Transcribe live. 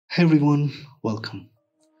Hey everyone, welcome.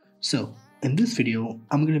 So, in this video,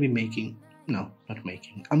 I'm gonna be making, no, not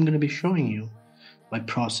making, I'm gonna be showing you my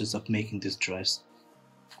process of making this dress.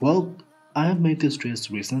 Well, I have made this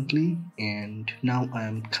dress recently and now I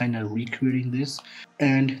am kind of recreating this.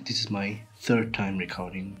 And this is my third time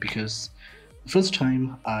recording because the first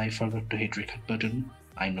time I forgot to hit record button.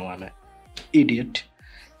 I know I'm an idiot.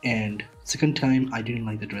 And second time I didn't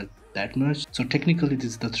like the dress that much. So technically this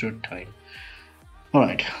is the third time.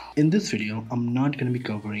 Alright, in this video, I'm not going to be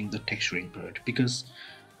covering the texturing part because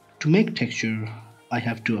to make texture, I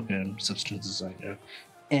have to open Substance Designer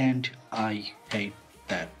and I hate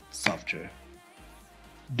that software.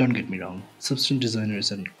 Don't get me wrong, Substance Designer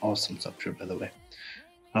is an awesome software by the way.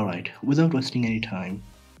 Alright, without wasting any time,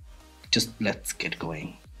 just let's get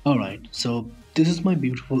going. Alright, so this is my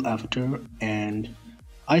beautiful avatar and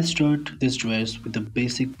I start this dress with the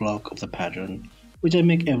basic block of the pattern which I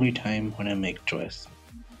make every time when I make dress.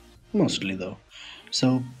 Mostly though.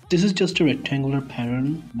 So this is just a rectangular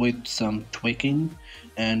pattern with some tweaking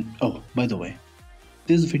and oh, by the way,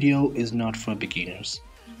 this video is not for beginners.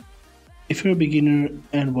 If you're a beginner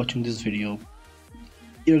and watching this video,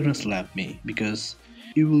 you're gonna slap me because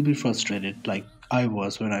you will be frustrated like I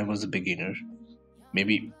was when I was a beginner.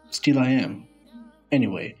 Maybe still I am.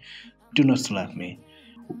 Anyway, do not slap me.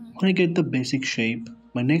 When I get the basic shape,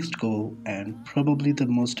 my next goal, and probably the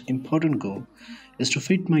most important goal, is to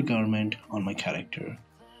fit my garment on my character.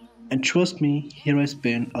 And trust me, here I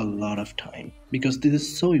spend a lot of time because this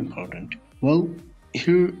is so important. Well,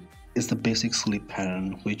 here is the basic sleeve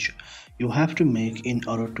pattern which you have to make in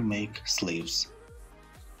order to make sleeves.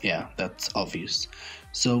 Yeah, that's obvious.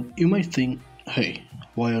 So you might think, hey,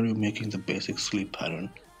 why are you making the basic sleeve pattern?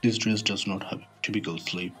 This dress does not have typical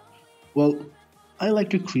sleeve. Well, I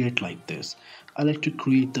like to create like this. I like to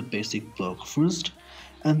create the basic block first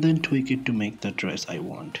and then tweak it to make the dress I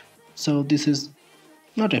want. So this is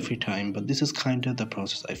not every time, but this is kind of the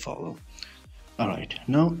process I follow. Alright,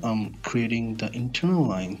 now I'm creating the internal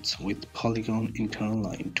lines with polygon internal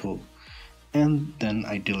line tool. And then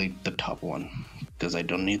I delete the top one because I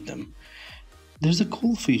don't need them. There's a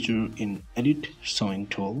cool feature in edit sewing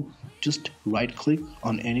tool. Just right click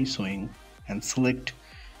on any sewing and select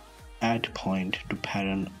add point to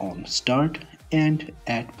pattern on start and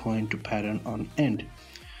add point to pattern on end.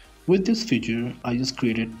 With this feature, I just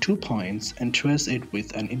created 2 points and traced it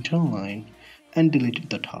with an internal line and deleted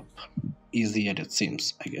the top. Easy as it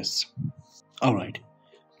seems, I guess. Alright,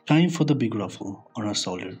 time for the big ruffle on our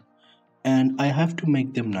shoulder. And I have to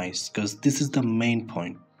make them nice because this is the main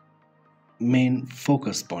point, main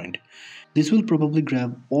focus point. This will probably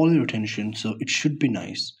grab all your attention, so it should be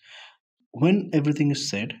nice. When everything is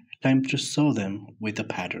set, time to sew them with a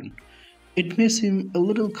pattern. It may seem a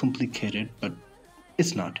little complicated, but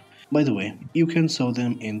it's not. By the way, you can sew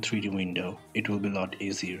them in 3D window. It will be a lot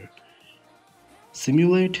easier.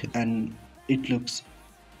 Simulate and it looks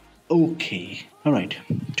okay. Alright,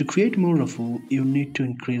 to create more ruffle, you need to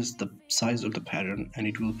increase the size of the pattern and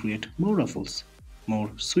it will create more ruffles,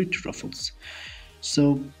 more sweet ruffles.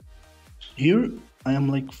 So here I am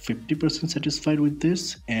like 50% satisfied with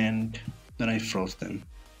this and then I froze them.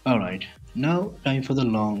 Alright, now time for the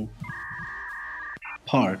long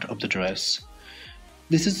part of the dress.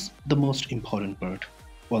 This is the most important part.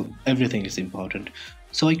 Well, everything is important.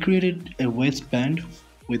 So I created a waistband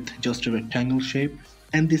with just a rectangle shape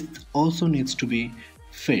and this also needs to be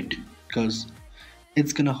fit because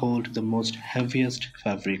it's gonna hold the most heaviest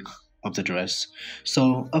fabric of the dress.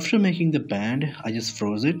 So after making the band, I just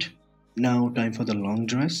froze it. Now time for the long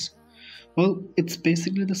dress. Well, it's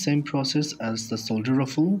basically the same process as the shoulder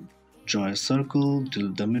ruffle. Draw a circle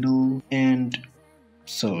till the middle and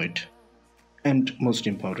sew it. And most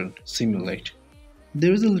important, simulate.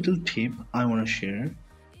 There is a little tip I want to share.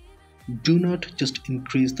 Do not just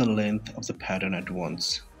increase the length of the pattern at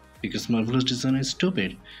once because Marvelous Design is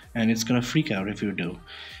stupid and it's gonna freak out if you do.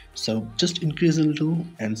 So just increase a little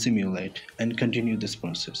and simulate and continue this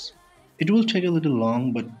process. It will take a little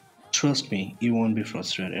long, but trust me, you won't be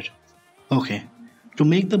frustrated. Okay, to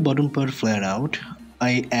make the bottom part flare out,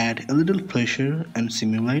 I add a little pressure and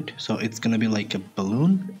simulate, so it's gonna be like a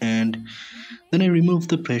balloon, and then I remove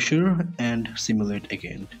the pressure and simulate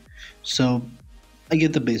again. So I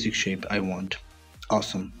get the basic shape I want.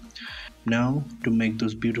 Awesome. Now to make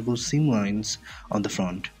those beautiful seam lines on the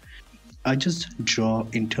front, I just draw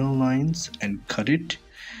internal lines and cut it,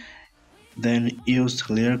 then use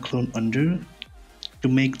layer clone under to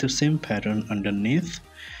make the same pattern underneath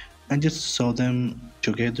and just sew them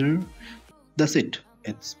together. That's it.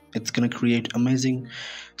 It's gonna create amazing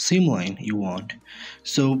seam line you want.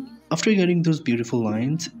 So after getting those beautiful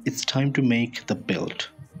lines, it's time to make the belt.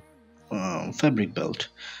 fabric belt.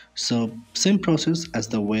 So same process as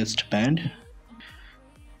the waistband,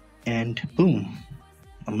 and boom,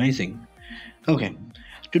 amazing. Okay,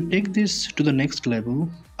 to take this to the next level,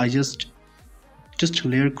 I just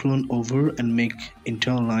layer clone over and make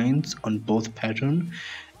internal lines on both pattern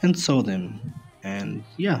and sew them. And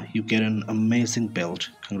yeah, you get an amazing belt.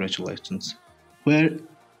 Congratulations. Where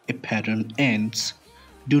a pattern ends,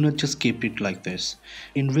 do not just keep it like this.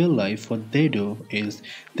 In real life, what they do is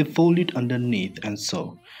they fold it underneath and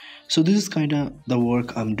sew. So this is kind of the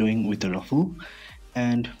work I'm doing with the ruffle,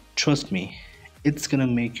 and trust me, it's gonna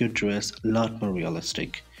make your dress a lot more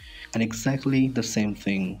realistic. And exactly the same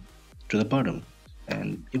thing to the bottom,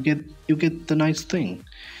 and you get the nice thing.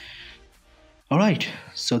 All right,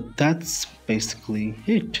 so that's basically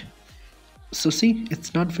it. So see,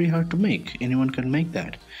 it's not very hard to make. Anyone can make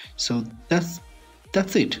that. So that's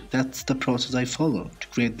it. That's the process I follow to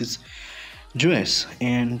create this dress.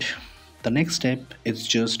 And the next step is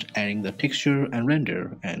just adding the texture and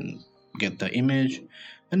render and get the image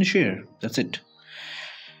and share. That's it.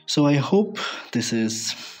 So I hope this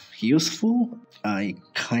is useful. I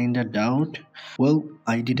kinda doubt. Well,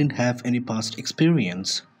 I didn't have any past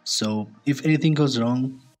experience. So if anything goes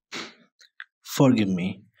wrong, forgive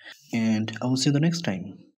me. And I will see you the next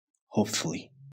time. Hopefully.